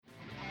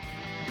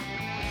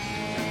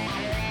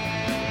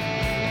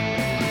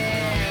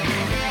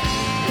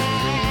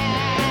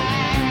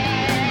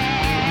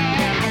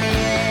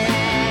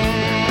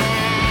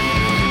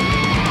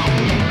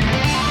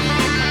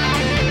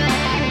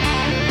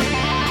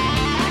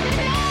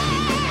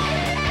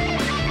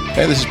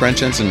Hey, this is Brent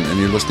Jensen, and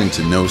you're listening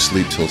to No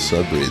Sleep Till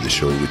Sudbury, the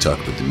show where we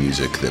talk about the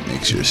music that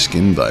makes your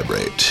skin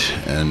vibrate.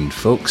 And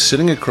folks,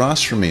 sitting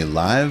across from me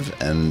live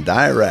and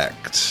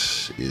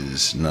direct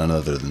is none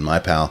other than my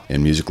pal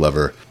and music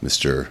lover,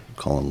 Mr.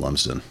 Colin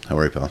Lumsden. How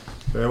are you, pal?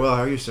 Very well.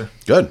 How are you, sir?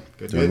 Good.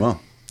 Doing well.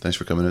 Thanks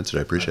for coming in today.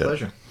 I appreciate it. My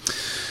pleasure.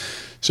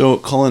 So,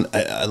 Colin,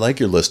 I like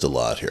your list a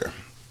lot here.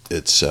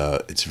 It's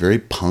very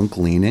punk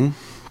leaning.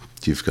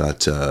 You've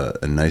got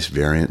a nice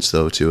variance,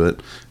 though, to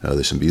it.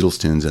 There's some Beatles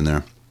tunes in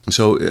there.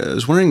 So I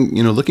was wondering,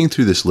 looking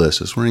through this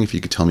list, I was wondering if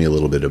you could tell me a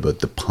little bit about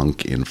the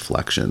punk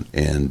inflection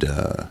and,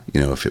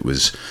 if it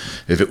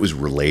was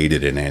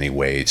related in any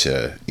way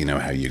to,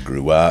 how you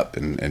grew up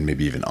and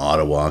maybe even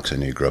Ottawa, because I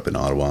know you grew up in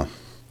Ottawa.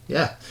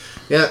 Yeah,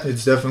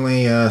 it's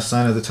definitely a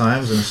sign of the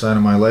times and a sign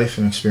of my life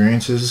and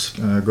experiences.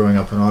 Growing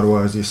up in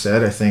Ottawa, as you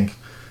said, I think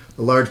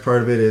a large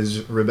part of it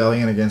is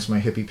rebellion against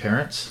my hippie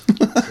parents.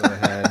 So I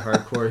had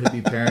hardcore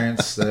hippie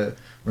parents that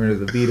were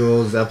into the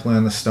Beatles,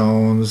 Zeppelin, the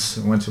Stones,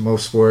 went to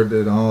Most Sport,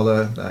 did all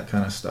that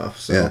kind of stuff.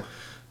 So, yeah.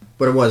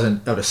 But it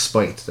wasn't out of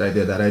spite that I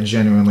did that. I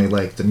genuinely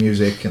liked the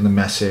music and the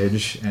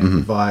message and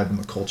the vibe and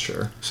the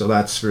culture. So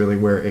that's really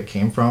where it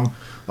came from.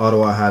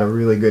 Ottawa had a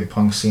really good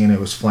punk scene. It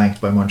was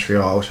flanked by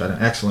Montreal, which had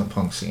an excellent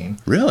punk scene.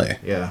 Really?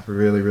 Yeah,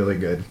 really, really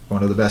good.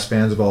 One of the best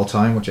bands of all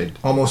time, which I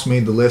almost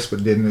made the list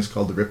but didn't, is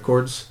called the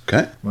Ripcords.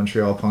 Okay.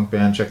 Montreal punk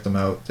band. Check them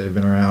out. They've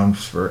been around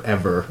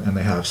forever, and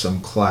they have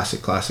some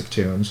classic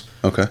tunes.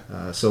 Okay.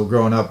 So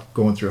growing up,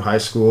 going through high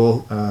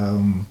school,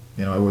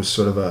 I was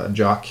sort of a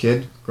jock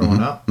kid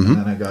growing up, and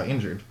then I got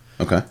injured.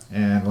 Okay.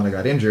 And when I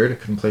got injured, I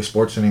couldn't play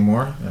sports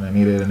anymore, and I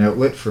needed an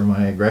outlet for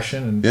my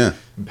aggression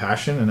and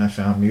passion, and I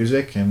found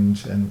music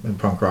and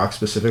punk rock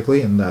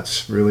specifically, and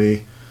that's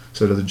really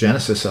sort of the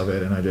genesis of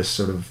it. And I just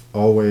sort of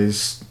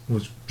always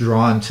was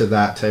drawn to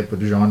that type of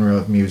genre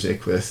of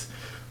music with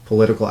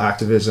political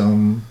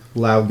activism,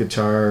 loud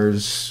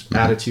guitars,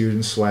 attitude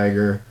and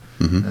swagger,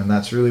 and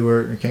that's really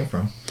where it came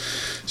from.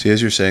 See,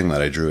 as you're saying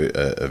that, I drew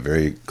a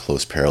very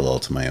close parallel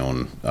to my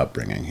own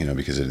upbringing,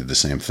 because I did the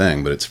same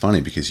thing. But it's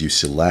funny because you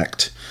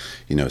select,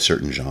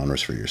 certain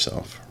genres for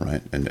yourself,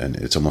 right? And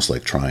it's almost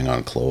like trying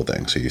on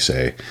clothing. So you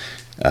say,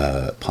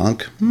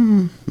 punk,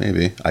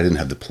 maybe. I didn't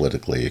have the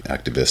politically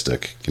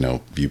activistic,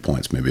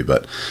 viewpoints, maybe.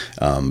 But,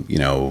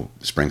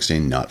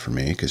 Springsteen, not for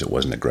me because it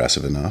wasn't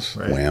aggressive enough.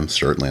 Right. Wham,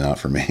 certainly not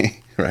for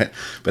me, right?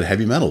 But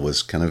heavy metal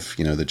was kind of,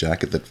 the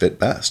jacket that fit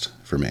best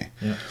for me.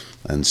 Yeah.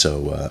 And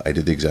so I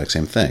did the exact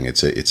same thing.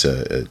 It's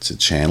a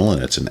channel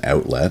and it's an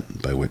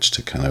outlet by which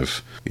to kind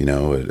of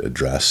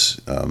address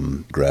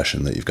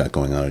aggression that you've got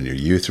going on in your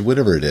youth or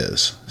whatever it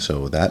is.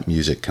 So that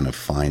music kind of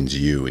finds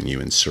you and you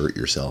insert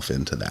yourself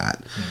into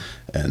that,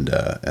 and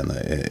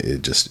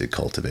it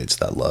cultivates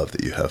that love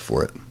that you have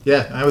for it.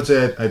 Yeah, I would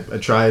say I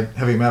tried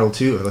heavy metal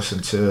too. I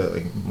listened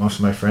to most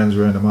of my friends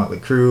were into Motley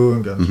Crue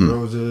and Guns N'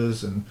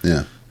 Roses, and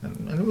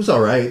it was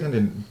all right. I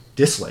didn't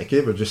dislike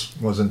it, but just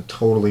wasn't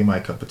totally my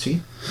cup of tea.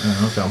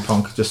 I found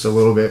punk just a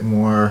little bit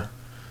more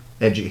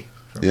edgy.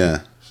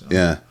 Yeah.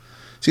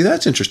 See,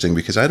 that's interesting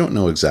because I don't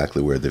know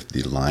exactly where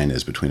the line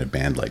is between a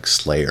band like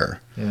Slayer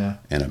and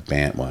a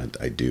band, well,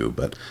 I do,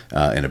 but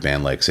and a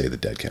band like, say, the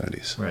Dead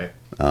Kennedys. Right.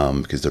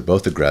 Because they're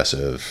both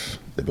aggressive.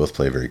 They both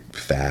play very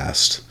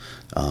fast.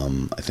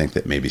 I think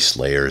that maybe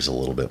Slayer is a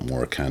little bit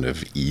more kind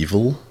of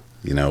evil,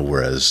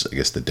 whereas I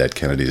guess the Dead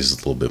Kennedys is a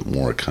little bit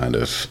more kind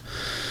of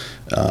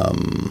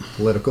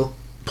political.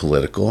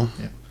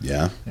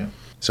 Yeah.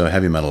 So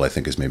heavy metal, I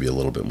think, is maybe a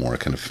little bit more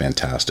kind of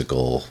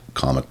fantastical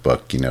comic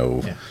book,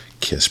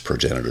 Kiss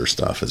progenitor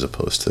stuff as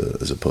opposed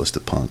to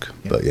punk.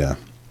 But yeah,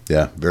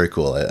 very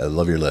cool. I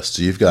love your list.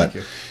 So you've got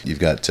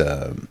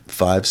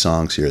 5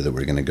 songs here that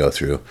we're going to go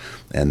through,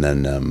 and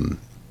then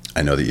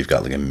I know that you've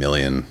got like a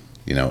million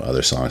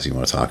other songs you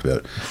want to talk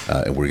about,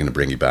 and we're going to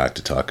bring you back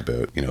to talk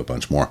about a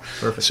bunch more.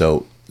 Perfect.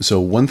 So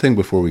one thing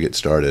before we get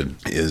started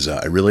is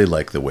I really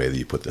like the way that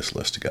you put this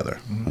list together.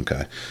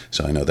 Okay,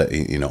 so I know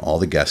that all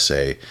the guests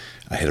say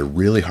I had a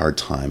really hard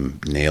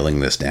time nailing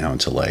this down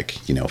to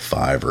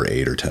 5 or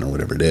 8 or 10 or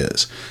whatever it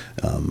is,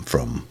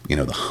 from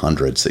the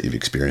hundreds that you've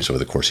experienced over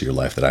the course of your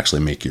life that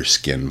actually make your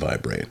skin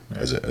vibrate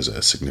as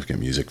a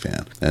significant music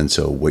fan. And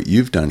so what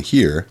you've done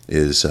here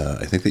is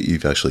I think that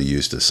you've actually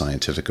used a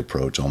scientific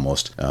approach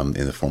almost in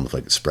the form of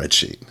like a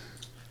spreadsheet.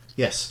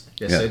 Yes,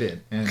 I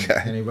did. And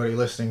anybody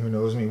listening who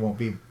knows me won't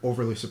be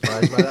overly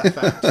surprised by that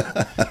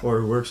fact or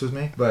who works with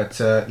me. But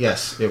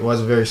yes, it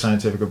was a very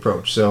scientific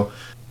approach. So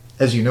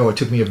as you know, it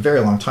took me a very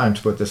long time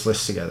to put this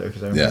list together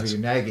because I remember you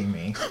nagging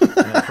me.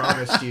 And I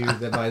promised you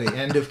that by the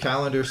end of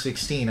calendar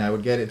 16, I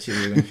would get it to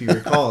you. And if you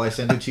recall, I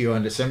sent it to you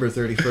on December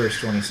 31st,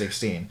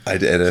 2016. I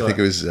did. I think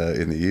it was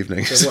in the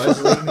evening. It was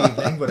late in the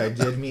evening, but I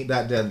did meet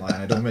that deadline.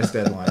 I don't miss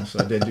deadlines,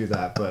 so I did do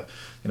that. But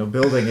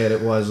building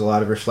it was a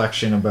lot of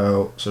reflection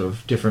about sort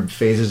of different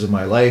phases of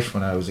my life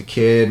when I was a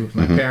kid, with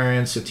my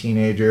parents, a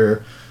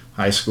teenager,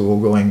 high school,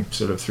 going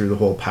sort of through the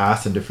whole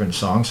path and different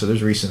songs. So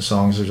there's recent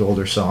songs, there's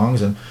older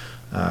songs, and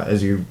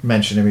as you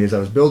mentioned to me as I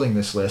was building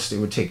this list, it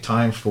would take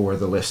time for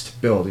the list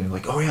to build. And you're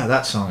like, oh yeah,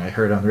 that song I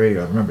heard on the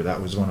radio. I remember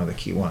that was one of the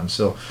key ones.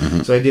 So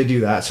so I did do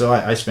that. So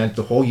I spent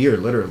the whole year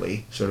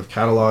literally sort of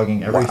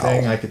cataloging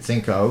everything I could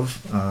think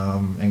of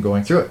and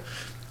going through it.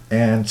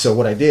 And so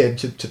what I did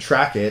to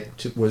track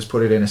it was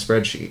put it in a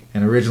spreadsheet.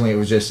 And originally it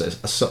was just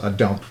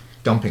a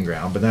dumping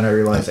ground. But then I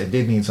realized I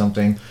did need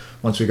something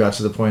once we got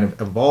to the point of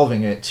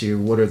evolving it to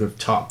what are the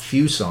top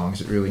few songs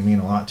that really mean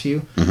a lot to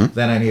you.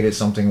 Then I needed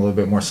something a little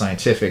bit more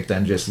scientific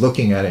than just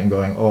looking at it and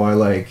going, oh, I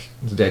like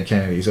the Dead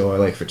Kennedys, oh, I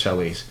like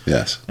Fratellis.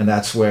 Yes. And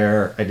that's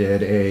where I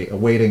did a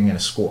weighting and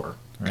a score.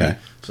 Right? Okay.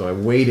 So I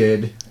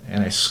weighted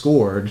and I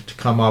scored to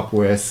come up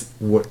with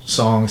what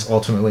songs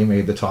ultimately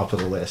made the top of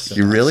the list.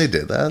 You really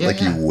did that? Yeah,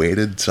 like yeah. you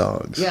weighted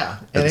songs? Yeah.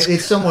 And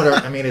it's somewhat,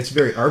 I mean, it's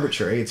very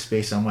arbitrary. It's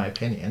based on my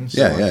opinion.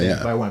 So I think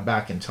if I went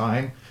back in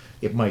time,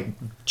 it might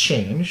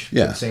change.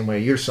 Yeah. The same way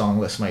your song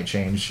list might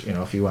change. You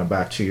know, if you went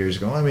back 2 years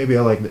ago, well, maybe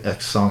I like the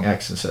song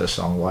X instead of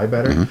song Y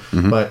better.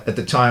 But at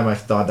the time, I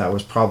thought that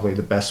was probably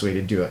the best way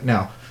to do it.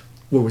 Now,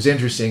 what was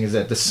interesting is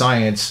that the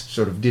science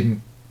sort of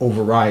didn't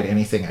override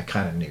anything I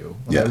kind of knew.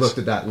 When I looked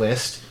at that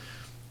list,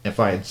 if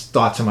I had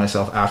thought to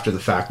myself after the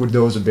fact, would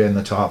those have been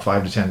the top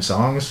 5 to 10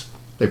 songs?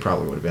 They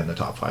probably would have been the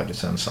top 5 to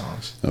 10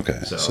 songs.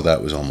 Okay, so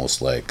that was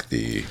almost like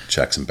the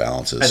checks and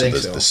balances. I think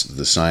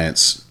the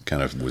science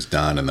kind of was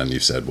done, and then you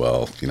said,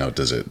 well, you know,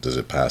 does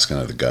it pass kind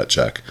of the gut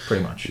check?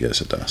 Pretty much. Yes,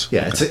 it does.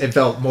 Yeah, okay. It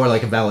felt more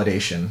like a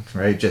validation,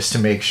 right? Just to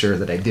make sure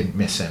that I didn't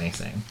miss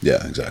anything.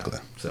 Yeah, exactly.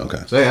 So,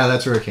 okay. So yeah,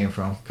 that's where it came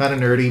from. Kind of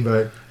nerdy,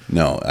 but...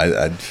 No,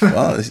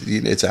 well,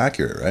 it's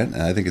accurate, right?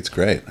 And I think it's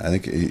great. I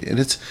think, and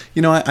it's,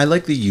 you know, I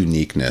like the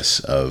uniqueness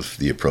of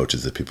the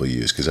approaches that people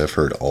use, because I've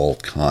heard all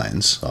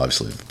kinds,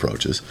 obviously, of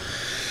approaches.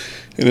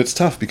 And it's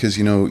tough because,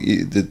 you know,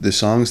 the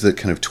songs that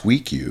kind of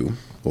tweak you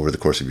over the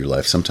course of your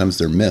life, sometimes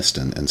they're missed,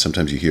 and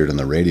sometimes you hear it on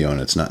the radio and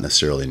it's not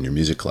necessarily in your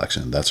music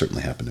collection. That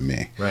certainly happened to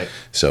me. Right.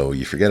 So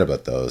you forget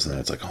about those, and then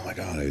it's like, oh my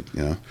God, you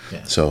know.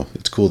 Yeah. So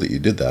it's cool that you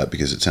did that,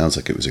 because it sounds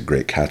like it was a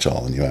great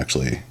catch-all, and you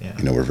actually,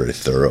 you know, were very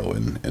thorough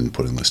in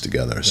putting this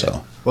together. Yeah.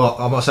 So. Well,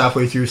 almost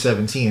halfway through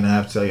 17, I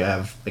have to tell you,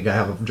 I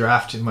have a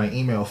draft in my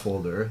email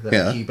folder that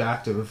I keep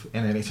active,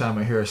 and anytime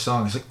I hear a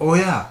song, it's like, oh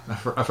yeah, I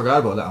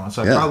forgot about that one.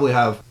 So I probably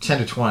have 10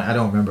 to 20, I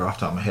don't remember off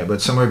the top of my head,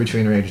 but somewhere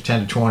between the range of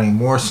 10 to 20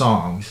 more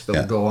songs that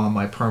will go on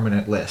my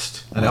permanent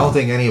list. And I don't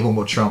think any of them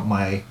will trump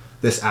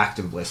this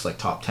active list, like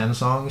top 10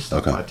 songs,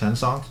 top 5, 10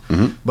 songs.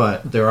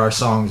 But there are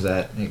songs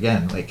that,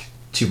 again, like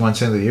 2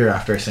 months into the year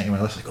after I sent you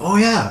my list, like, oh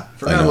yeah,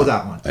 forgot about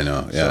that one. I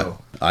know, yeah. So,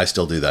 I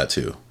still do that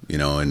too. You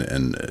know,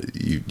 and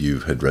you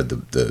had read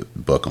the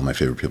book, All My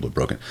Favorite People Have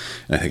Broken,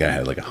 and I think I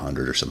had like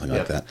 100 or something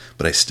like that.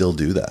 But I still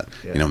do that.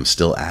 You know, I'm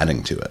still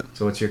adding to it.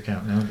 So what's your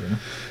count now? Do you know?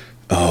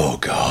 Oh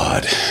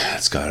God,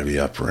 it's got to be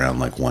up around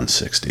like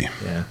 160.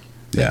 Yeah.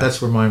 That's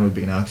where mine would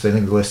be now, because I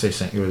think the list I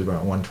sent you was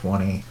about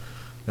 120.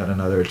 Got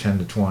another 10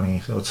 to 20,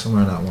 so it's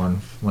somewhere in that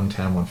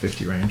 110,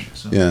 150 range.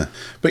 So. Yeah,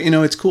 but you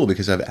know, it's cool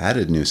because I've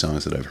added new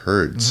songs that I've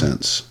heard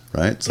since.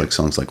 Right? It's like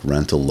songs like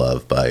 "Rental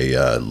Love" by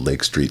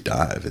Lake Street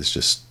Dive. It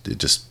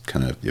just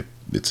kind of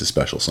it's a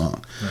special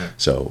song. Right.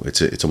 So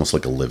it's almost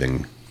like a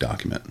living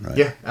document, right?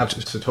 Yeah,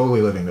 absolutely. It's a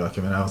totally living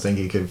document. I don't think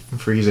you could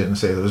freeze it and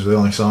say those are the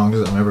only songs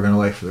that I'm ever going to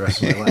like for the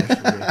rest of my life.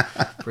 It would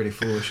be pretty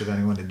foolish of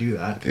anyone to do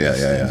that.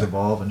 Because things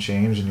evolve and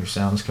change, and your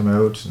sounds come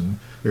out, and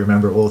you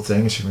remember old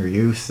things from your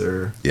youth.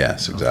 Or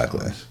yes,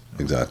 exactly.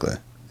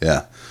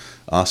 Yeah.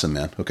 Awesome,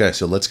 man. Okay,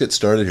 so let's get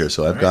started here.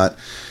 So I've got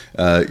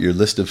your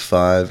list of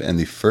 5, and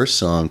the first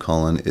song,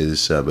 Colin,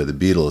 is by the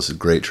Beatles. A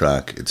great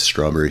track. It's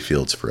 "Strawberry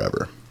Fields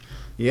Forever."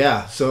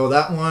 Yeah, so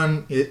that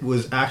one, it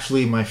was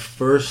actually my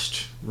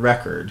first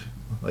record,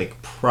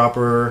 like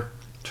proper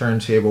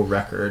turntable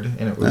record,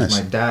 and it was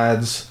my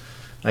dad's.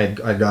 I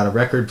got a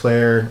record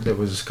player that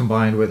was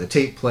combined with a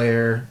tape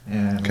player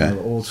and an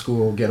old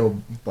school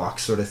ghetto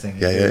box sort of thing.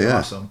 It was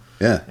awesome.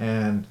 Yeah.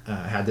 And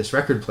I had this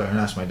record player, and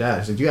I asked my dad,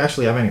 I said, do you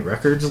actually have any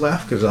records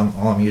left? Because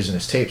all I'm using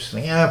is tapes. He's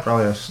like, yeah, I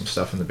probably have some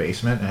stuff in the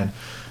basement. And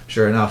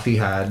sure enough, he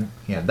had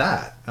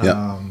that.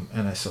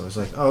 And so I was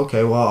like, oh,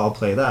 okay, well, I'll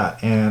play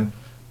that. And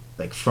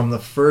like from the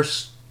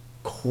first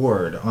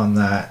chord on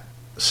that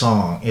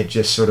song, it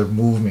just sort of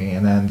moved me.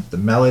 And then the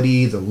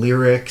melody, the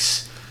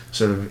lyrics,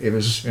 sort of, it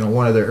was,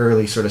 one of the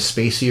early sort of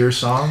spacier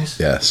songs.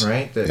 Yes.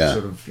 Right? That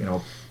sort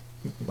of,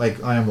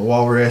 like I Am the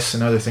Walrus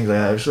and other things like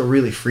that. It was so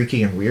really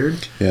freaky and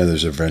weird. Yeah,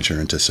 there's a venture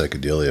into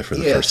psychedelia for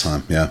the first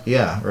time. Yeah.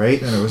 Yeah, right?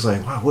 And it was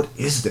like, wow, what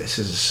is this?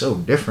 This is so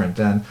different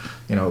than,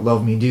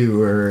 Love Me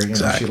Do or,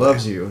 She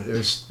Loves You. It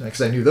was,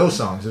 because I knew those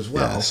songs as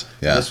well. Yes.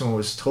 Yeah. This one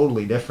was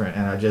totally different.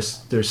 And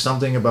there's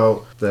something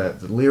about the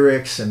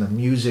lyrics and the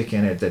music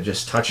in it that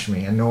just touched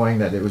me. And knowing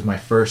that it was my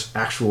first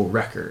actual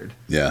record.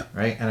 Yeah.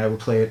 Right? And I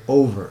would play it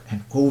over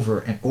and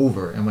over and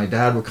over. And my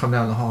dad would come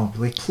down the hall and be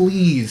like,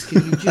 please,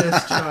 can you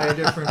just try a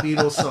different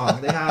Beatles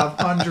song? They have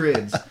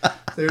hundreds.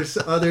 There's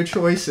other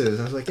choices.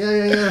 I was like,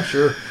 yeah,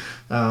 sure.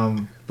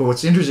 But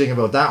what's interesting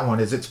about that one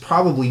is it's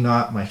probably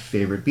not my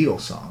favorite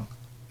Beatles song.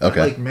 Okay.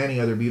 I like many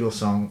other Beatles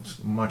songs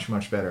much,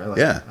 much better.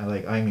 I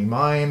like I Me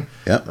Mine.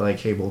 Yep. I like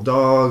Hey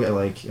Bulldog. I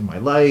like In My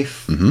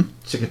Life.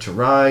 Ticket to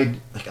Ride.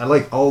 Like, I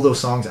like all those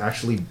songs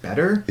actually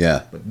better.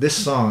 Yeah. But this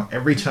song,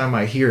 every time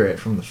I hear it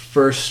from the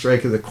first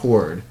strike of the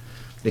chord,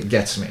 it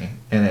gets me.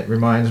 And it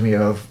reminds me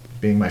of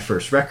being my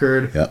first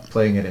record, Yep.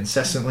 playing it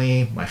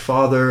incessantly, my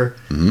father,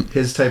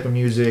 his type of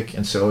music.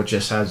 And so it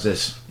just has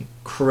this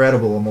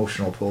incredible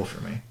emotional pull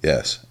for me.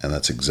 Yes, and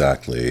that's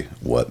exactly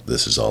what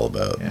this is all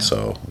about. Yeah.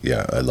 So,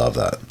 yeah, I love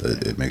that.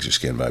 It makes your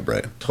skin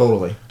vibrate.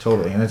 Totally.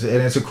 And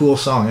it's a cool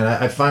song, and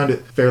I find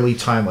it fairly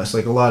timeless.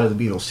 Like a lot of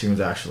the Beatles tunes,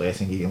 actually, I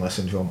think you can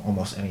listen to them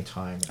almost any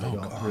time. They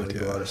don't really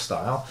go out of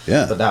style.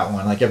 Yeah. But that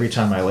one, like every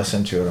time I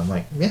listen to it, I'm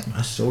like, yeah,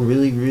 I still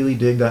really, really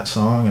dig that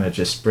song, and it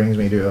just brings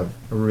me to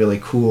a really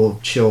cool,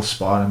 chill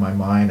spot in my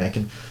mind. I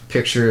can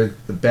picture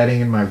the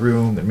bedding in my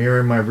room, the mirror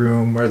in my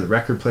room, where the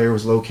record player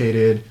was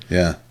located.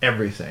 Yeah.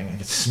 Everything. I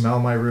can smell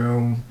my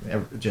room.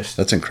 Just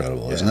That's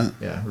incredible, isn't it?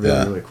 Yeah,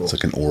 really cool. It's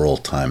like an oral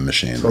time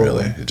machine,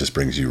 Totally. really. It just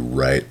brings you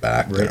right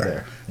back Right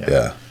there. there.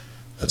 Yeah.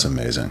 That's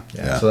amazing.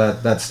 Yeah. So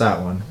that's that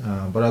one.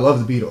 But I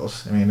love the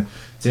Beatles. I mean,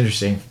 it's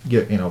interesting.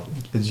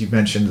 As you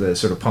mentioned, the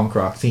sort of punk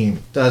rock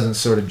theme doesn't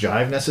sort of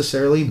jive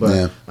necessarily,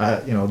 but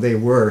they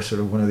were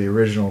sort of one of the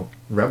original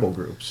rebel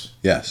groups.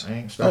 Yes.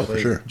 Right? Especially for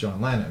sure.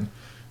 John Lennon.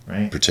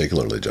 Right?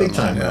 Particularly John Big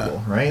time Lennon,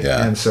 rebel, right?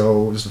 Yeah. And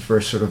so it was the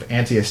first sort of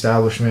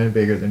anti-establishment,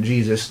 bigger than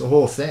Jesus, the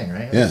whole thing,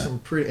 right? Yeah.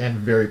 Some and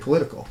very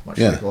political, much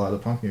like a lot of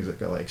the punk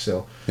music I like.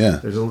 So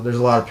there's a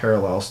lot of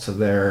parallels to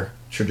their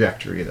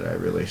trajectory that I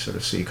really sort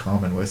of see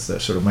common with the,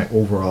 sort of my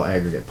overall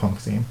aggregate punk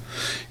theme.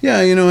 Yeah,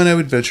 and I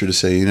would venture to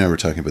say, we were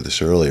talking about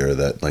this earlier,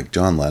 that like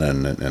John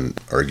Lennon and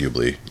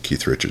arguably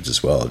Keith Richards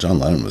as well, John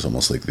Lennon was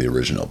almost like the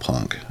original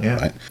punk,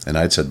 right? And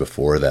I'd said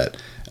before that,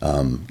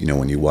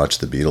 when you watch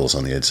the Beatles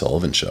on the Ed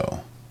Sullivan Show,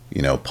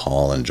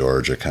 Paul and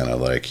George are kind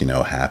of like,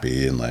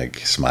 happy and like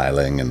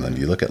smiling. And then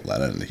you look at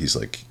Lennon, he's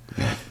like,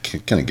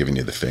 kind of giving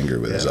you the finger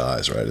with his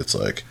eyes, right? It's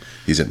like,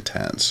 he's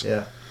intense.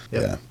 Yeah.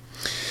 Yeah.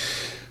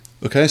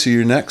 Okay, so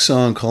your next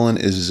song, Colin,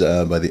 is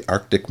by the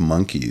Arctic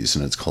Monkeys,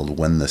 and it's called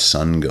When the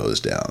Sun Goes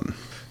Down.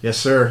 Yes,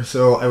 sir.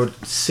 So I would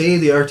say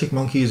the Arctic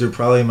Monkeys are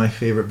probably my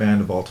favorite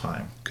band of all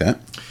time. Okay.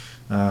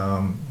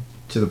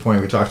 To the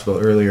point we talked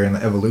about earlier in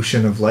the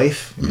evolution of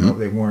life.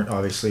 They weren't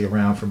obviously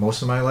around for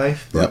most of my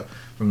life, but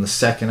from the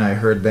second I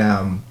heard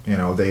them,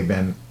 they've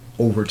been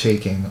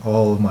overtaking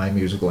all of my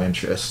musical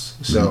interests.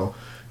 So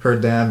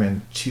heard them,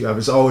 and I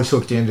was always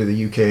hooked into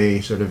the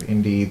UK sort of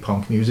indie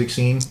punk music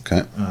scene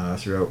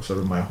throughout sort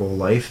of my whole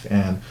life,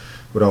 and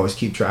would always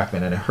keep track of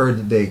it. And I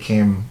heard that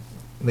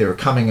they were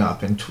coming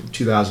up in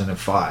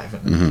 2005,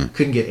 and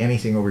couldn't get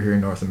anything over here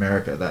in North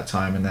America at that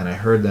time. And then I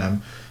heard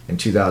them in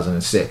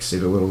 2006.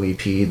 Did a little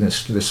EP. And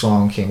the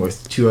song came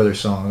with two other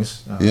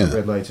songs: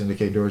 "Red Lights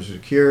Indicate Doors Are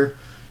Secure"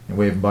 and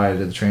 "Waving Bye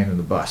to the Train and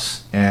the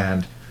Bus."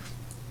 And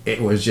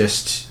it was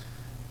just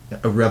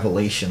a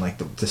revelation. Like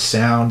the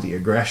sound, the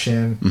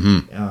aggression,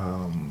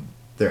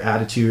 their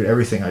attitude,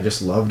 everything. I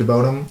just loved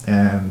about them,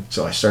 and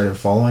so I started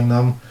following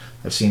them.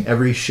 I've seen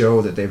every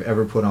show that they've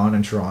ever put on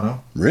in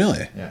Toronto.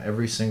 Really? Yeah,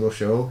 every single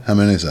show. How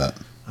many is that?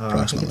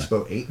 I think it's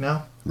about 8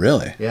 now.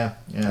 Really? Yeah.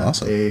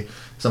 Awesome.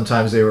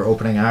 Sometimes they were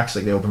opening acts,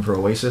 like they opened for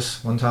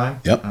Oasis one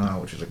time. Yep.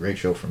 Which was a great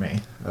show for me,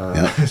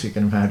 as you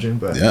can imagine.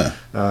 But yeah.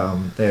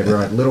 They were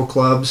at little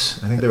clubs.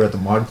 I think they were at the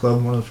Mod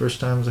Club one of the first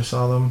times I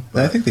saw them.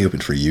 I think they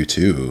opened for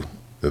U2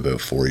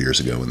 about 4 years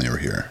ago when they were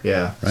here.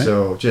 Yeah. Right?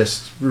 So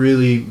just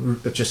really,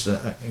 just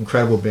an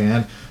incredible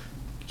band.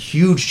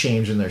 Huge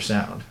change in their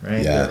sound,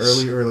 right?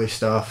 Yes. Their early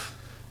stuff,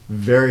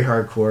 very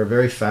hardcore,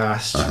 very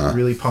fast,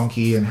 really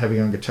punky and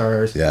heavy on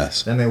guitars.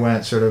 Yes. Then they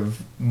went sort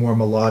of more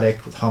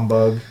melodic with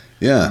Humbug.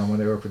 Yeah. When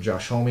they worked with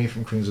Josh Homme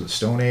from Queens of the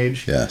Stone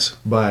Age. Yes.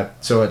 But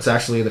so it's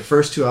actually the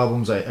first two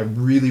albums I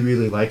really,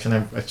 really liked, and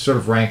I sort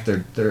of ranked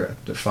their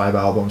 5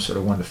 albums sort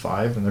of 1 to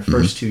 5, and their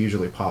first two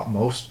usually pop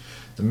most.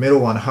 The middle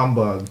one,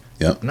 Humbug,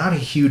 I'm not a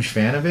huge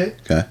fan of it,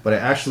 but I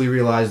actually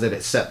realized that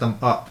it set them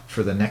up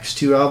for the next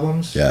 2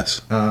 albums.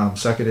 Yes.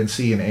 Suck It and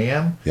See and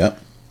AM. Yep.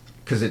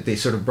 Because they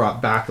sort of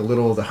brought back a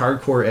little of the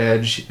hardcore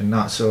edge and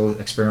not so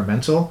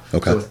experimental.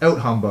 Okay. So without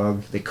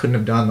Humbug, they couldn't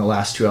have done the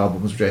last 2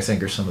 albums, which I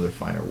think are some of their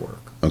finer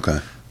work. Okay.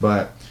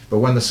 But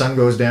When the Sun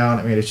Goes Down,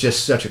 I mean, it's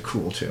just such a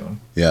cool tune.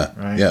 Yeah.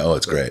 Right? Yeah. Oh,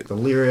 it's great. The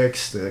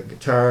lyrics, the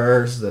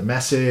guitars, the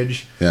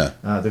message. Yeah.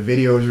 The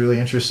video is really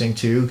interesting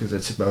too because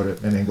it's about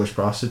an English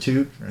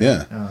prostitute. Right?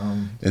 Yeah.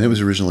 And it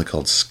was originally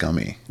called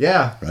Scummy.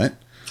 Yeah. Right?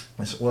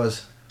 Yes, it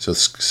was. So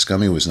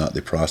Scummy was not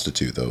the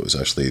prostitute, though. It was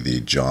actually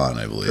the John,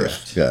 I believe.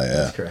 Correct. Yeah, yeah.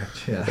 That's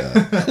correct.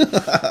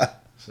 Yeah.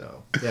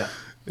 So, yeah.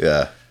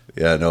 Yeah.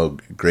 Yeah, no,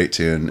 great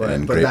tune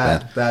and great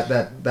band.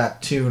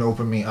 That tune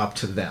opened me up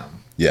to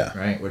them. Yeah.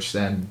 Right? Which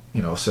then,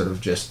 sort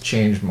of just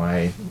changed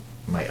my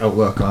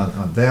outlook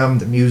on them,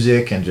 the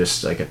music, and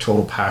just like a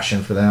total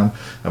passion for them.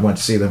 I went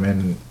to see them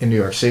in New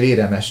York City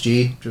at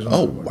MSG, which was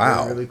a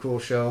really cool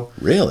show.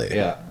 Really?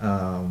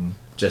 Yeah.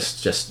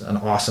 Just an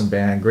awesome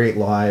band, great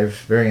live,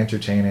 very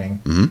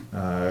entertaining,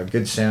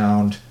 good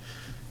sound,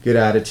 good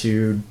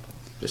attitude.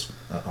 just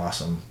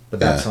awesome. But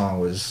that Yeah. song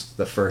was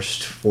the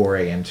first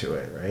foray into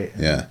it, right?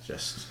 And Yeah.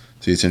 just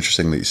See, it's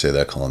interesting that you say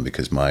that, Colin,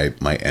 because my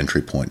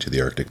entry point to the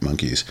Arctic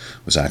Monkeys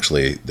was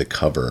actually the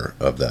cover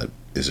of that.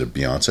 Is it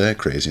Beyonce,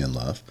 "Crazy in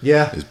Love"?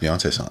 yeah, Is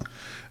Beyonce song.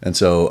 And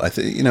so I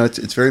think,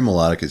 it's very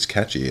melodic, it's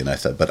catchy, and I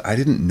thought, but I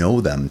didn't know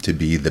them to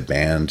be the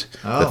band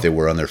Oh. that they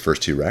were on their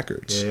first two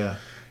records. yeah.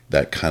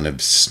 That kind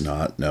of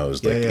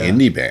snot-nosed, like Yeah.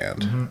 indie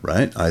band,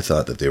 right? I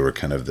thought that they were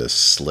kind of this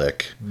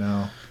slick,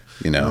 No,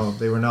 you know. no,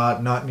 they were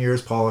not near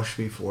as polished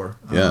before.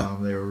 Yeah.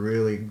 They were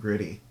really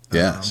gritty.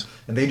 Yes.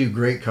 And they do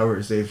great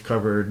covers. They've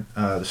covered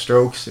The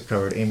Strokes. They've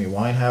covered Amy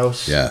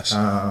Winehouse. Yes.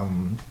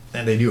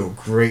 And they do a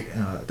great.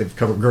 They've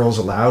covered Girls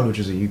Aloud, which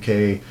is a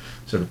UK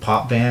sort of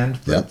pop band.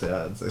 But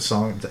the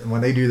song, when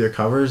they do their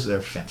covers,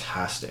 they're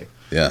fantastic.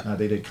 Yeah.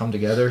 They did Come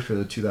Together for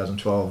the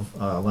 2012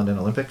 London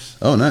Olympics.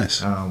 Oh,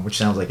 nice. Which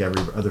sounds like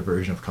every other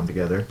version of Come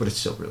Together, but it's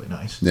still really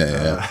nice.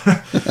 Yeah.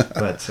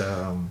 But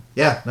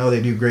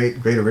they do great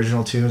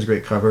original tunes,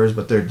 great covers,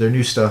 but their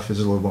new stuff is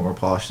a little bit more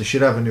polished. They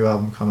should have a new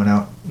album coming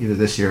out either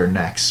this year or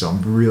next, so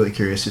I'm really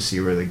curious to see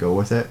where they go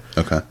with it.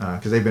 Okay.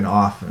 Because they've been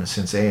off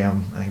since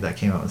AM, I think that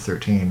came out in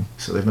 2013,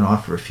 so they've been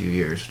off for a few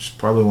years, which is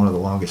probably one of the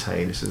longest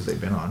hiatuses they've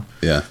been on.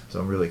 Yeah.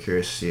 So I'm really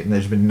curious to see it. And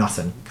there's been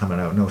nothing coming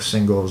out, no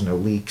singles, no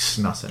leaks,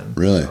 nothing.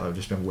 Really? So I've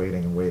just been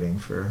waiting and waiting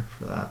for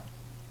that.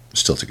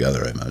 Still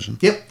together, I imagine.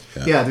 Yep.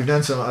 Yeah. Yeah, they've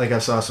done some, like I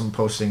saw some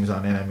postings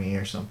on NME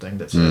or something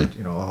that said,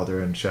 they're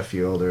in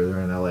Sheffield or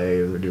they're in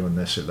LA or they're doing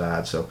this or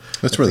that. So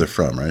That's where they're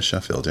from, right?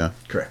 Sheffield, yeah.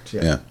 correct.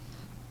 Yeah. Yeah.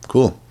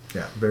 Cool.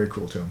 Yeah, very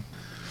cool tune.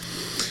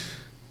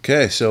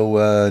 Okay,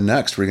 so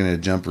next we're going to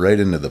jump right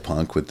into the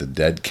punk with the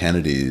Dead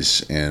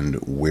Kennedys, and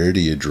where do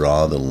you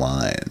draw the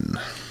line?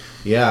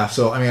 Yeah,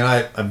 so I mean,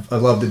 I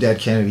love the Dead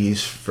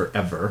Kennedys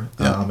forever,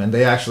 Yeah. and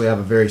they actually have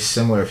a very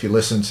similar. If you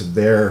listen to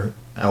their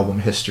album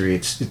history,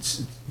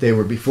 it's they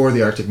were before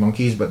the Arctic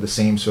Monkeys, but the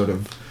same sort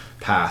of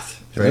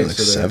path, Right? right? Like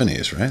So they're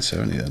 70s, right?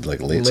 70s,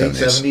 like late late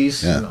 70s.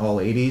 70s Yeah. and all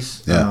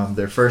 80s. Yeah.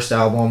 Their first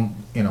album,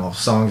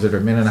 songs that are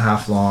a minute and a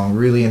half long,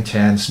 really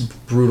intense,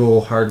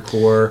 brutal,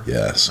 hardcore.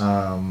 Yes.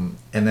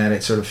 And then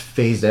it sort of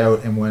phased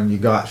out, and when you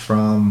got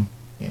from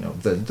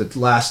the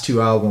last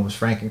two albums,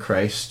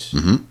 Frankenchrist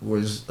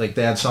was like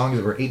they had songs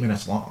that were 8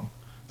 minutes long.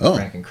 Oh.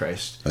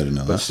 Frankenchrist, I didn't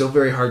know but that. still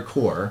very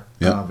hardcore,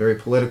 Yeah. very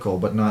political,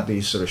 but not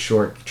these sort of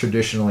short,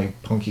 traditionally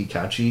punky,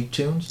 catchy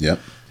tunes. Yep.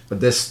 But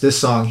this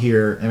song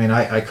here, I mean,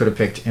 I could have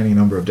picked any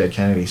number of Dead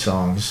Kennedy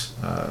songs,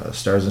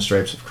 Stars and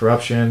Stripes of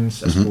Corruption,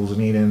 Cesspools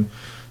in Eden,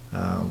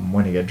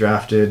 When You Get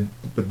Drafted.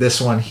 But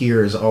this one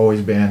here has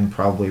always been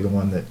probably the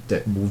one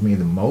that moved me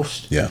the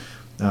most. Yeah.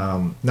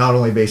 Not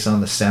only based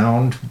on the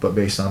sound, but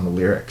based on the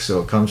lyrics.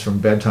 So it comes from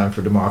Bedtime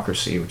for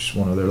Democracy, which is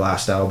one of their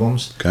last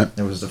albums. Okay.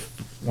 It was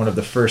one of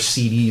the first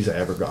CDs I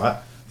ever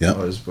got. Yeah.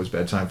 Was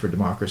Bedtime for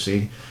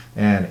Democracy,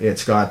 and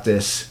it's got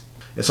this.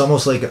 It's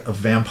almost like a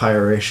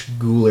vampire-ish,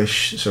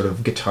 ghoulish sort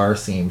of guitar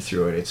theme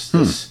through it. It's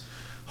this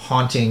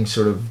haunting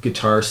sort of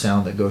guitar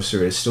sound that goes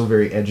through it. It's still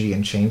very edgy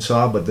and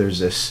chainsaw, but there's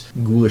this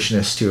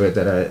ghoulishness to it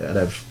that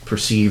I've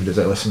perceived as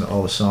I listen to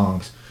all the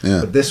songs.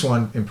 Yeah. But this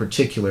one in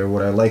particular,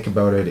 what I like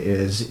about it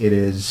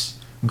is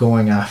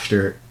going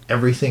after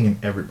everything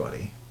and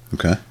everybody.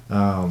 Okay.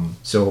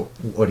 So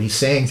what he's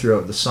saying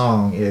throughout the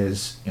song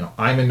is,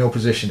 I'm in no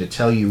position to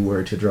tell you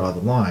where to draw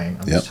the line.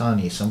 I'm just telling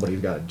you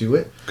somebody's got to do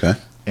it. Okay.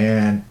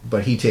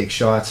 But he takes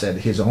shots at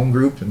his own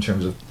group in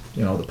terms of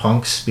the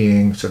punks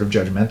being sort of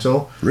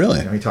judgmental.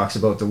 Really? He talks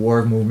about the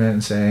war movement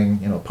and saying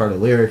part of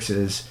the lyrics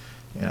is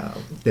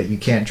that you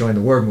can't join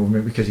the war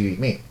movement because you eat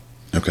meat.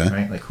 Okay.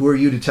 Right? Like, who are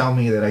you to tell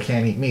me that I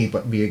can't eat meat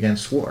but be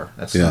against war?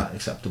 That's not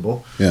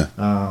acceptable. Yeah.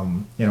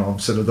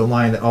 Sort of the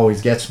line that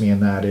always gets me in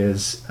that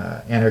is,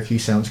 anarchy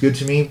sounds good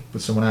to me,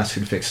 but someone asks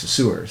who to fix the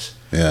sewers.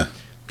 Yeah.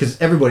 Because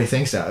everybody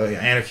thinks that.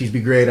 Anarchy's be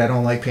great, I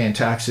don't like paying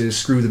taxes,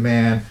 screw the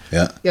man.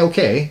 Yeah. Yeah,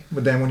 okay,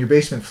 but then when your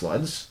basement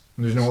floods,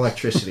 and there's no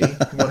electricity,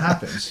 what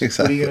happens?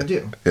 Exactly. What are you going to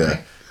do? Yeah.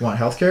 Right? You want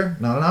healthcare?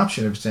 Not an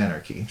option if it's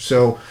anarchy.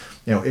 So,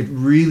 it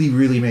really,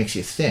 really makes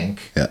you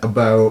think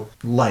about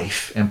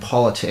life and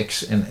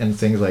politics and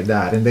things like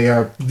that. And they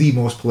are the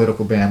most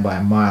political band by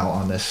a mile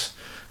on this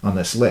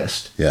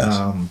list. Yes.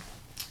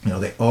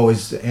 They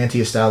always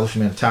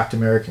anti-establishment, attacked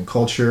American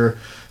culture,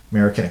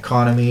 American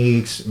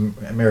economy,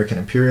 American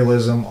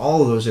imperialism,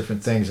 all of those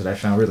different things that I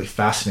found really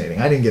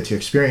fascinating. I didn't get to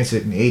experience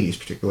it in the 80s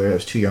particularly. I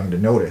was too young to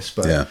notice.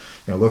 But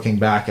looking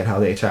back at how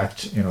they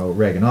attacked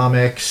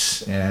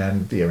Reaganomics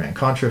and the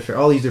Iran-Contra affair,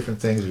 all these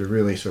different things that are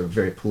really sort of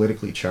very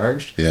politically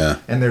charged. Yeah.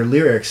 And their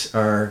lyrics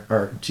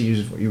are to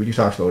use what you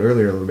talked about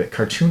earlier, a little bit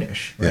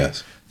cartoonish.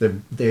 Right? Yes.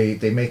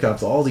 They make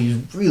up all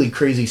these really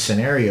crazy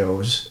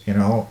scenarios,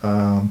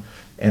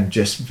 and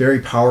just very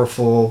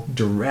powerful,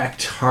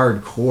 direct,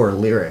 hardcore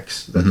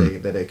lyrics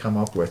that they come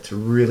up with to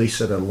really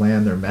sort of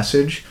land their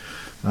message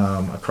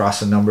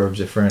across a number of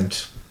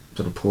different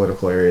sort of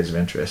political areas of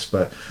interest.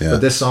 But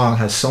this song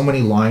has so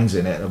many lines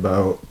in it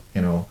about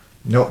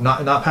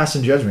not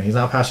passing judgment. He's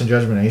not passing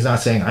judgment, and he's not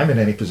saying I'm in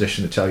any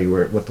position to tell you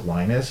what the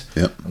line is.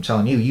 Yep. I'm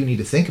telling you need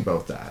to think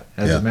about that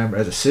as a member,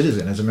 as a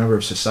citizen, as a member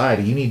of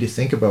society. You need to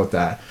think about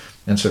that.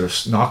 and sort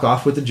of knock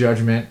off with the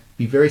judgment.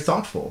 Be very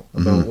thoughtful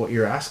about what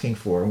you're asking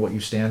for and what you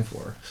stand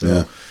for.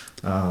 So,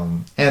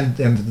 and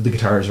the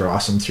guitars are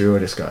awesome through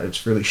it.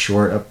 It's really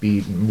short,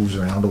 upbeat, and moves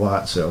around a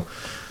lot. So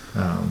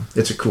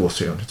it's a cool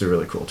tune. It's a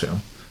really cool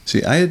tune.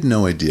 See, I had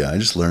no idea. I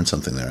just learned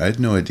something there. I had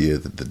no idea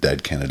that the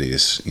Dead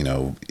Kennedys,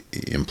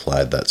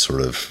 implied that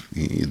sort of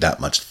that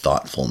much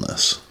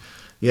thoughtfulness.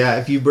 Yeah,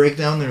 if you break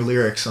down their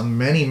lyrics on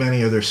many,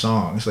 many of their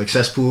songs, like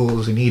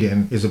Cesspools in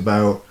Eden is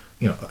about,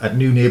 a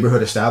new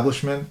neighborhood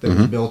establishment that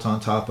was built on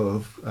top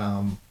of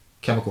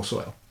chemical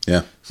soil.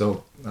 Yeah.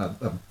 So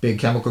a big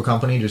chemical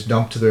company just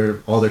dumped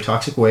all their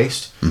toxic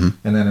waste, and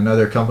then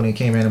another company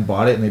came in and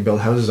bought it, and they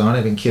built houses on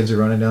it, and kids are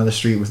running down the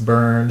street with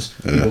burns.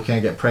 People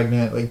can't get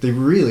pregnant. Like, they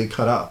really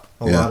cut up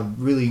a lot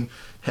of really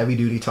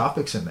heavy-duty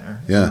topics in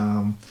there.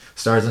 Yeah.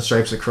 Stars and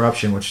Stripes of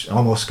Corruption, which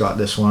almost got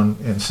this one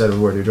instead of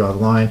Where to Draw the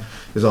Line,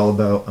 is all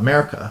about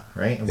America,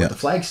 right? And what the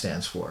flag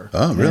stands for.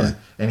 Oh, really?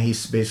 And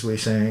he's basically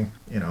saying,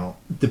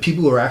 the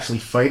people who are actually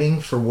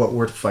fighting for what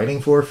we're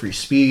fighting for, free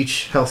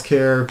speech,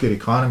 healthcare, good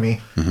economy,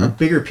 are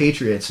bigger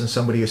patriots than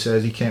somebody who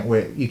says you can't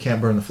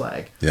burn the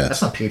flag. Yeah.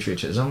 That's not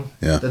patriotism.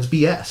 Yeah. That's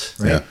BS,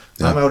 right? Yeah.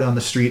 Yeah. I'm out on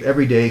the street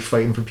every day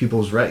fighting for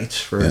people's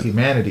rights, for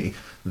humanity.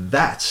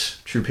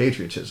 That's true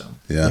patriotism.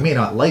 Yeah. You may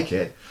not like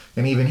it,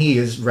 and even he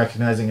is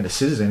recognizing it as a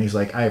citizen. He's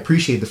like, I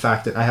appreciate the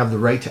fact that I have the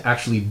right to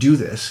actually do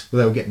this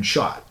without getting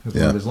shot. Is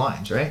one of his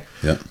lines, right?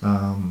 Yeah.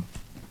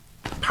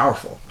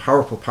 Powerful.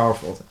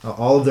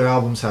 All of their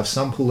albums have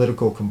some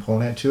political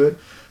component to it.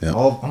 Yeah.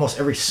 Almost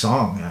every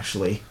song,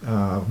 actually.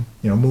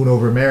 Moon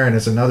Over Marin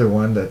is another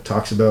one that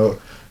talks about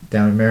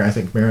down in Marin. I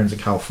think Marin's in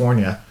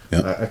California.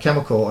 A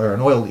chemical or an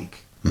oil leak.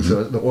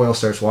 So the oil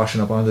starts washing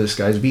up onto this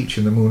guy's beach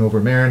in the Moon Over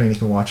Marin, and you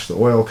can watch the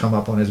oil come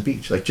up on his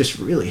beach. Like, just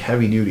really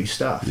heavy-duty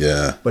stuff.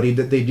 Yeah. But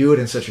they do it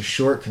in such a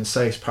short,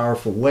 concise,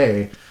 powerful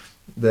way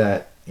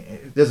that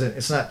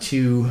it's not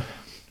too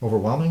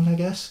overwhelming, I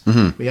guess.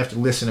 But you have to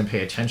listen and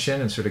pay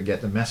attention and sort of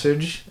get the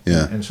message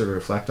and sort of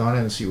reflect on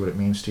it and see what it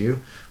means to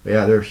you. But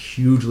yeah, they're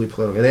hugely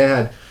political. They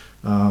had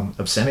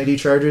obscenity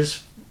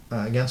charges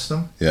against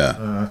them.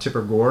 Yeah.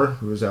 Tipper Gore,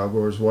 who was Al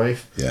Gore's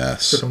wife,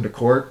 Yes. took them to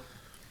court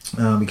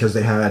because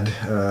they had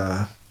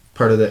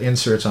part of the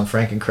inserts on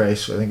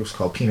Frankenchrist. I think it was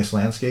called Penis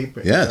Landscape.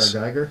 Yes.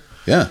 Geiger.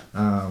 Yeah.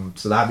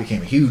 So that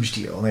became a huge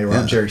deal. And they were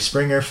on Jerry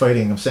Springer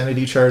fighting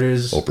obscenity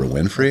charges. Oprah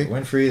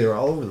Winfrey. They were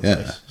all over the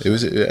place. It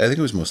was. I think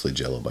it was mostly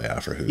Jello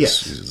Biafra,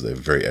 who's a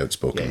very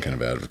outspoken kind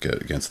of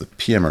advocate against the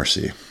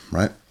PMRC,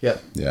 right?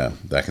 Yep. Yeah,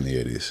 back in the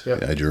 80s.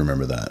 Yep. I do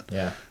remember that.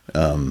 Yeah.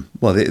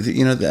 Well,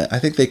 I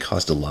think they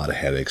caused a lot of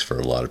headaches for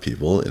a lot of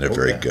people in a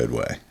very good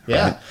way.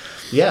 Yeah. Right?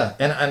 Yeah,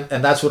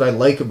 and that's what I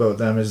like about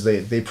them is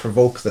they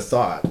provoke the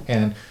thought,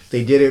 and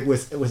they did it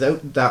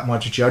without that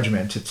much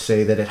judgment to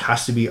say that it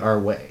has to be our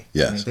way.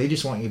 Yes. I mean, they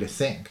just want you to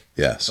think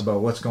about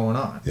what's going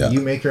on. Yeah.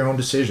 You make your own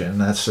decision.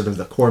 That's sort of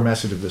the core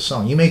message of the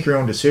song. You make your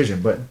own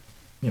decision, but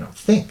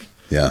think.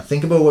 Yeah.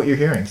 Think about what you're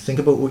hearing. Think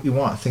about what you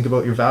want. Think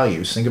about your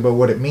values. Think about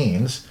what it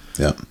means.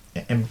 Yeah.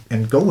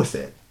 And go with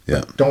it.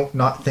 Yeah. But don't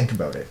not think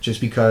about it just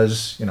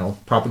because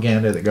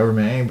propaganda, the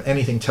government,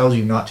 anything tells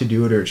you not to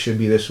do it or it should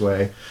be this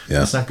way. Yeah.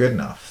 That's not good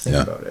enough. Think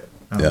about it.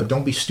 But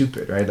don't be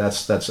stupid, right?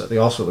 That's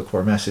also the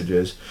core message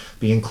is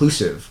be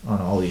inclusive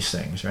on all these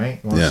things, right?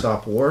 You want to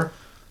stop war?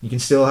 You can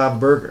still have a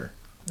burger.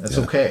 That's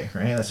okay,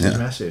 right? That's his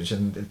message.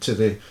 And to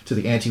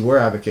the anti-war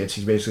advocates,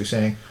 he's basically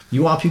saying,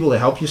 you want people to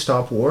help you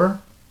stop war?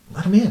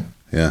 Let them in.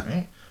 Yeah.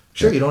 Right?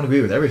 Sure, you don't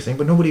agree with everything,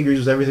 but nobody agrees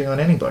with everything on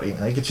anybody.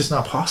 Like, it's just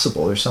not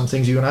possible. There's some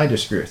things you and I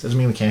disagree with. Doesn't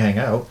mean we can't hang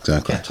out.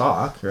 Exactly. Can't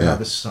talk or have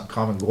this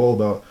common goal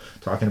about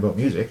talking about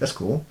music. That's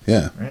cool.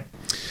 Yeah. Right?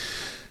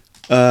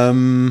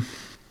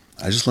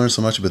 I just learned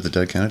so much about the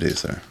Dead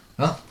Kennedys there.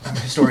 Well, I'm a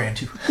historian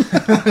too.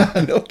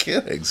 No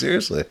kidding.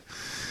 Seriously.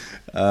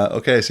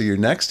 Okay, so your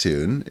next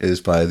tune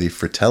is by the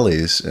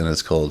Fratellis, and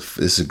it's called,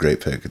 this is a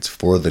great pick, it's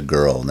For the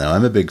Girl. Now,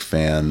 I'm a big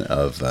fan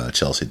of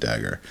Chelsea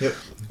Dagger,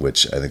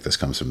 which I think this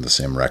comes from the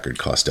same record,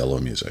 Costello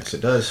Music. Yes,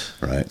 it does.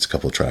 Right? It's a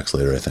couple of tracks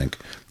later, I think.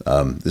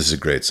 This is a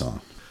great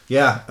song.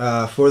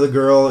 Yeah, For the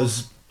Girl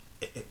is,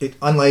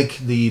 unlike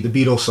the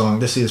Beatles song,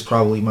 this is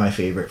probably my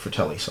favorite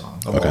Fratelli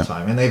song of all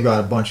time. And they've got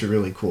a bunch of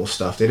really cool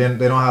stuff. They don't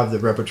have the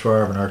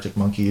repertoire of an Arctic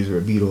Monkeys or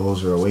a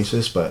Beatles or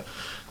Oasis, but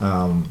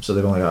so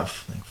they've only got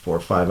 4 or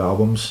 5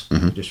 albums.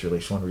 They just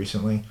released one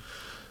recently.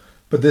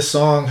 But this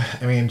song,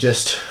 I mean,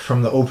 just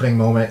from the opening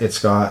moment, it's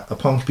got a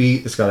punk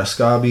beat, it's got a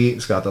ska beat,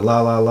 it's got the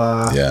la la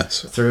la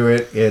through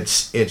it.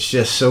 It's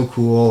just so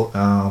cool.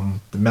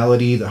 The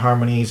melody, the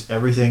harmonies,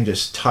 everything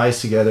just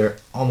ties together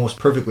almost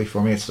perfectly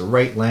for me. It's the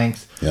right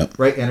length,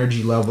 right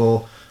energy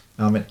level.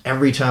 And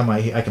every time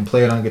I can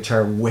play it on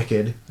guitar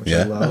wicked, which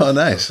I love. Oh,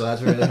 nice. So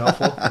that's really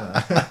helpful.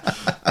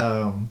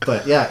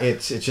 But yeah,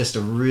 it's just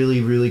a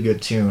really, really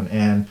good tune.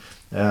 And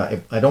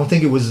I don't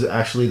think it was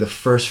actually the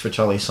first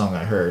Fratelli song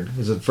I heard. It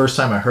was the first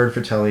time I heard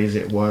Fratellis,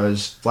 it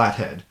was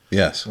Flathead.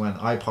 Yes. When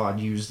iPod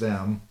used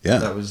them. Yeah.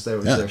 That was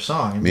their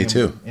song. And me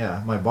too.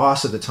 Yeah. My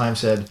boss at the time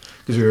said,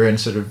 because we were in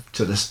sort of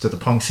to the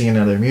punk scene and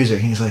other music,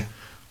 and he's like,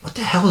 what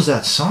the hell is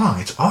that song?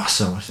 It's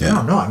awesome. I said, Yeah. I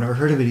don't know. I've never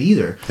heard of it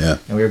either. Yeah.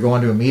 And we were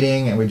going to a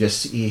meeting, and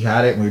he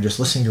had it, and we were just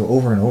listening to it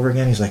over and over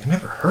again. He's like, I've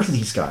never heard of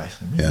these guys.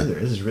 Me neither.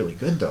 This is really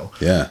good, though.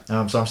 Yeah.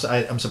 So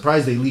I'm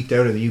surprised they leaked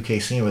out of the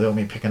UK scene without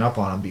me picking up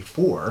on them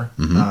before.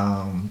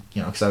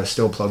 Because I was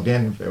still plugged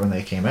in when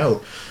they came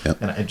out.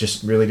 Yep. And I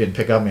just really didn't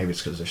pick up. Maybe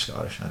it's because they're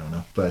Scottish. I don't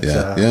know. But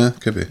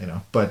could be.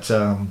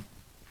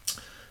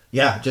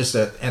 Just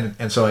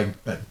and so I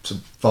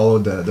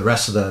followed the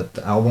rest of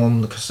the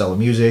album, the Costello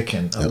Music,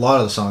 and a lot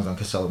of the songs on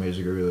Costello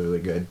Music are really,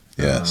 really good.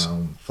 Yes.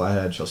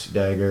 Flathead, Chelsea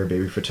Dagger,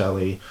 Baby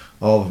Fratelli,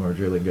 all of them are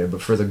really good.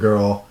 But For the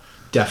Girl,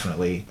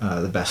 definitely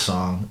the best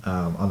song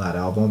on that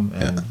album,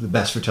 and the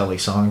best Fratelli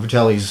song.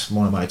 Fratelli's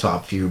one of my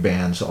top few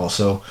bands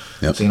also.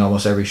 Yep. Seen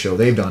almost every show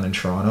they've done in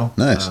Toronto.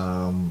 Nice.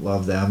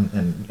 Love them,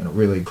 and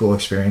really cool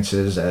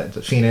experiences at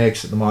the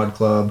Phoenix, at the Mod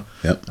Club.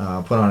 Yep.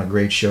 Put on a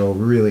great show,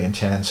 really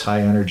intense,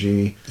 high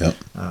energy. Yep.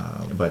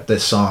 But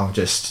this song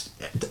just,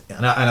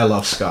 and I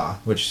love ska,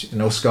 which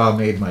ska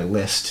made my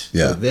list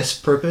for this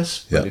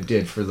purpose, but it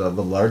did for the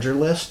larger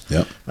list.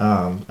 Yep.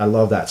 I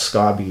love that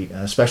ska beat,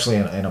 especially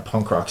in a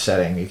punk rock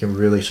setting. You can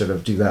really sort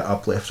of do that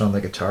uplift on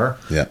the guitar,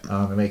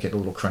 and make it a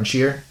little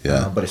crunchier,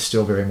 but it's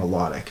still very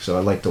melodic. So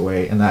I like the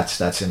way, and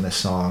that's in this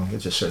song.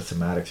 It's just sort of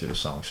thematic through the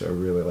song, so I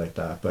really like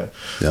that. But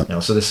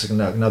so this is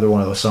another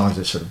one of those songs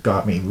that sort of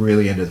got me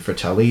really into the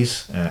Fratellis,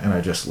 and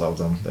I just love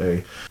them.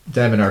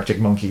 Them and Arctic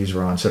Monkeys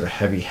were on sort of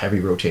heavy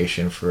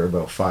rotation for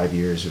about 5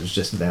 years. It was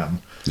just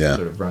them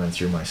sort of running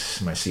through my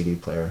CD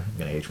player. I'm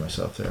gonna age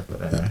myself there,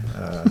 but anyway.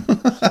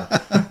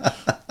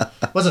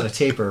 Wasn't a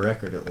tape or a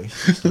record, at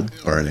least.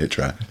 Or an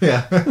 8-track.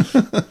 Yeah.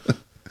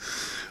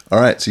 All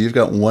right, so you've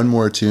got one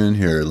more tune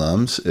here,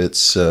 Lums.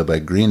 It's by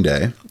Green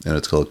Day, and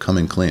it's called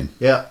Coming Clean.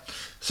 Yeah.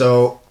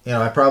 So,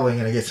 I'm probably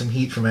going to get some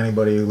heat from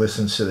anybody who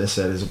listens to this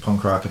that is a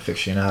punk rock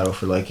aficionado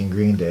for liking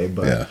Green Day.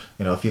 But,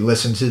 if you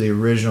listen to the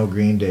original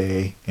Green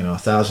Day,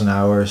 1,000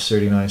 Hours,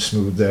 39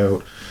 Smoothed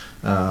Out,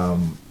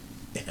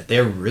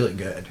 they're really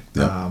good.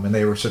 Yep. And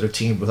they were sort of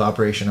teamed with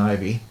Operation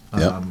Ivy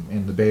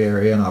in the Bay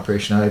Area, and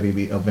Operation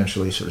Ivy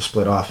eventually sort of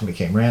split off and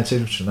became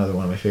Rancid, which is another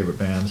one of my favorite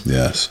bands.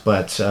 Yes.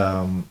 But,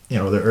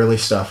 the early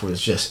stuff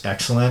was just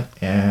excellent,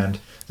 and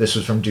this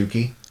was from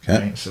Dookie.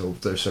 Okay. Right? So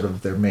they're sort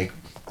of their Make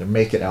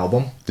It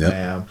album.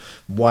 Yep.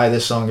 Why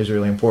this song is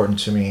really important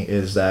to me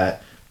is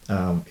that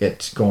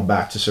it's going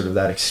back to sort of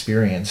that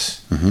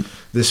experience. Mm-hmm.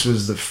 This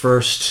was the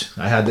first,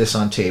 I had this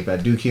on tape, I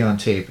had Dookie on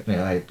tape, and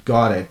I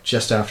got it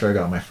just after I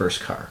got my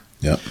first car.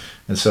 Yep.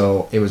 And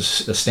so it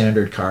was a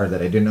standard car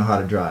that I didn't know how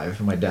to drive.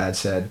 And my dad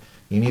said,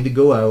 you need to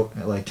go out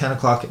at like 10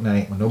 o'clock at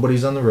night when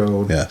nobody's on the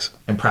road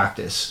and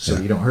practice. So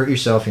you don't hurt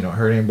yourself, you don't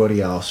hurt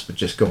anybody else, but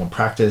just go and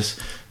practice.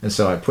 And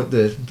so I put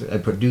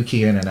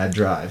Dookie in, and I'd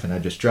drive. And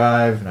I'd just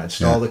drive, and I'd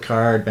stall the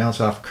car, I'd bounce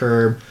off a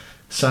curb,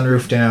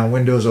 sunroof down,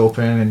 windows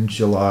open in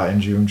July,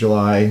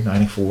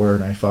 94,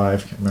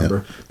 95, can't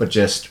remember. But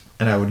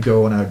and I would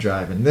go and I would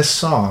drive. And this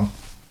song,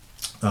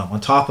 on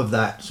top of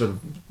that, sort of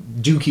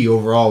Dookie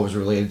overall was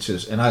related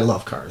to, and I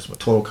love cars. I'm a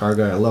total car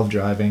guy. I love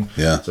driving.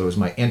 Yeah. So it was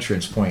my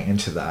entrance point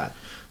into that.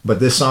 But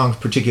this song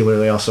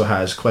particularly also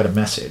has quite a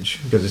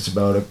message because it's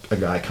about a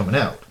guy coming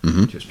out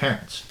to his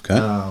parents. Okay.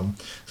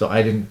 So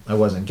I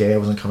wasn't gay. I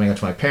wasn't coming out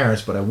to my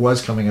parents, but I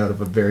was coming out of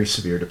a very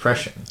severe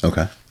depression.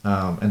 Okay.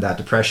 And that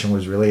depression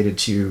was related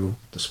to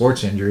the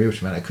sports injury,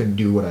 which meant I couldn't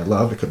do what I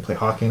loved. I couldn't play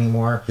hockey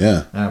anymore.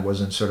 Yeah. And I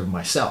wasn't sort of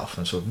myself.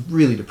 And so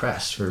really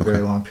depressed for a very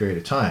long period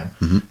of time.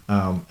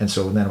 Mm-hmm. And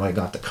so then when I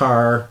got the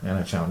car and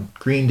I found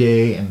Green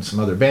Day and some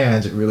other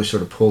bands, it really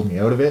sort of pulled me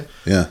out of it.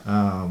 Yeah.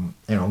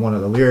 One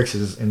of the lyrics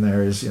in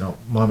there is,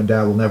 Mom and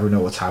Dad will never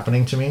know what's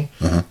happening to me.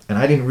 Uh-huh. And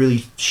I didn't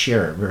really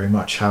share very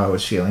much how I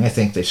was feeling. I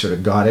think they sort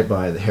of got it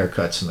by the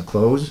haircuts and the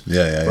clothes.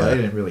 But I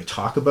didn't really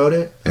talk about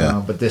it.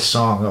 Yeah. But this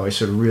song always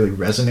sort of really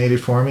resonated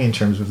for me in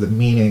terms of the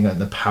meaning and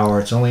the power.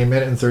 It's only 1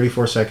 minute and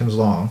 34 seconds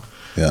long.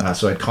 Yeah.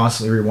 So I'd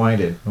constantly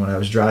rewind it when I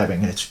was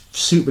driving. And it's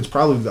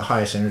probably the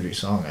highest energy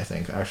song, I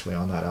think, actually,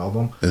 on that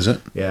album. Is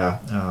it? Yeah.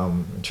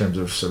 In terms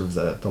of sort of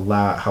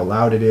the how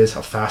loud it is,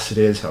 how fast it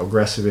is, how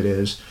aggressive it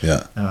is.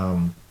 Yeah.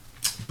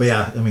 But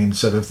yeah, I mean,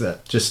 sort of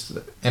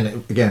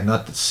again,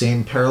 not the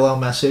same parallel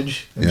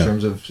message in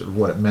terms of, sort of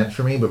what it meant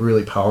for me, but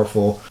really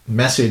powerful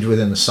message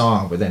within the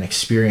song, but then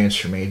experience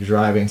for me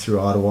driving through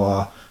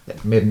Ottawa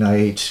at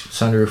midnight,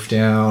 sunroof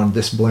down,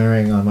 this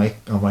blaring on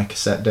my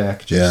cassette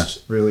deck,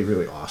 just really,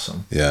 really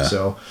awesome. Yeah.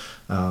 So,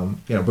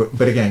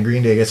 but again,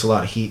 Green Day gets a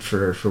lot of heat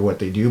for what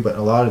they do, but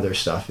a lot of their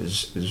stuff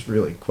is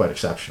really quite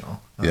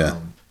exceptional.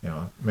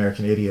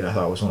 American Idiot, I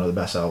thought, was one of the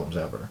best albums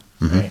ever,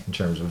 right? In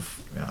terms of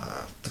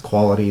the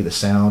quality, the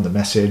sound, the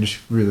message,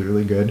 really,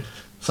 really good.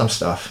 Some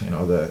stuff,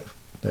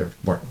 they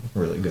weren't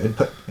really good,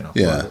 but a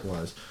lot of it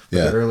was.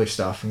 But the early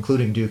stuff,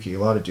 including Dookie, a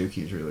lot of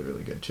Dookie is really,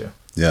 really good too.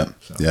 Yeah,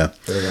 so,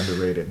 very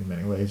underrated in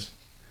many ways.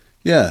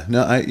 Yeah,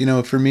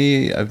 no, for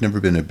me, I've never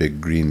been a big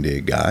Green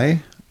Day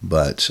guy,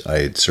 but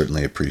I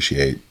certainly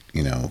appreciate,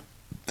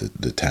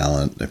 the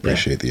talent. I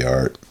appreciate the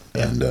art.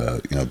 Yeah.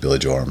 And, Billy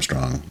Joe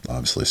Armstrong,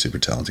 obviously a super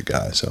talented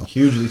guy. So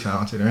hugely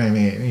talented, right? I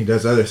mean, he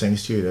does other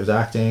things too. He does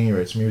acting, he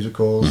writes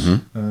musicals.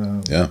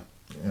 yeah.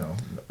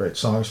 Writes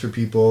songs for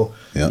people.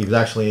 Yeah. He was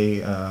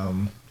actually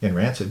in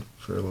Rancid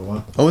for a little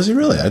while. Oh, was he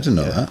really? I didn't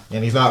know that.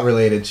 And he's not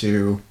related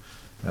to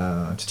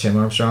Tim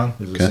Armstrong,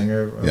 who's the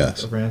singer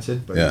Yes. of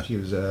Rancid, but Yeah. he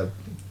was. I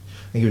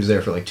think he was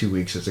there for like 2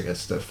 weeks as I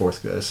guess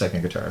the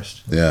second guitarist,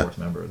 Yeah. fourth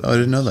member. Of Oh, I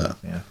didn't know that.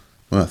 Yeah.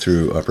 Well,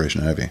 through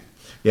Operation Ivy.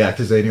 Yeah,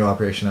 because they knew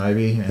Operation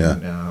Ivy,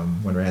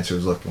 and when Rancid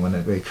was looking, when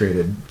they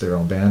created their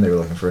own band, they were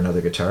looking for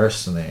another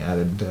guitarist, and they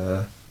added,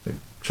 they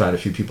tried a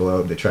few people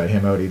out. They tried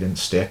him out, he didn't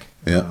stick,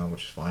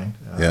 which is fine.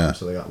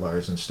 So they got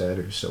Lars instead,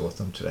 who's still with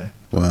them today.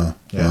 Wow.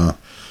 Yeah. Wow.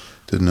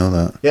 Didn't know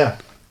that. Yeah.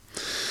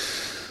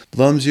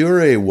 Lums, you're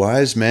a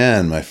wise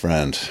man, my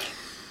friend.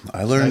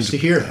 I learned. Nice to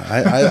hear.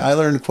 I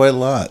learned quite a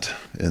lot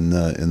in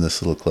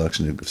this little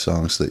collection of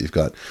songs that you've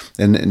got,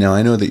 and now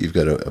I know that you've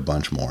got a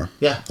bunch more.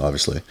 Yeah.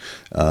 Obviously.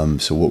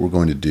 So what we're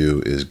going to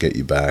do is get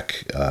you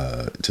back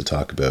to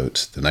talk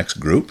about the next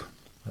group.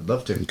 I'd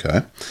love to.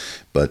 Okay,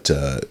 but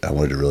I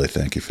wanted to really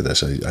thank you for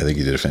this. I think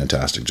you did a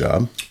fantastic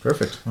job.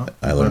 Perfect. Well,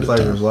 I learned a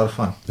pleasure. ton. It was a lot of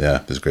fun.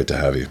 Yeah, it was great to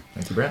have you.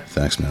 Thank you, Brent.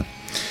 Thanks, man.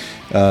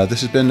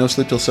 This has been No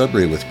Sleep Till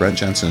Sudbury with Brent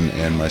Jensen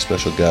and my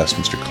special guest,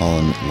 Mr.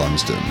 Colin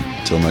Lumsden.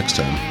 Till next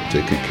time,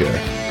 take good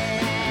care.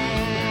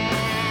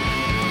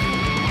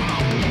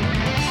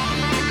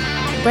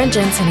 Brent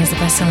Jensen is the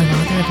best-selling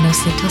author of No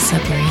Sleep Till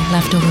Sudbury,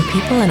 Leftover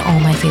People, and All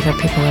My Favorite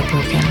People Are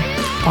Broken.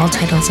 All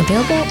titles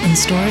available in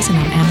stores and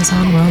on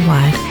Amazon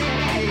worldwide.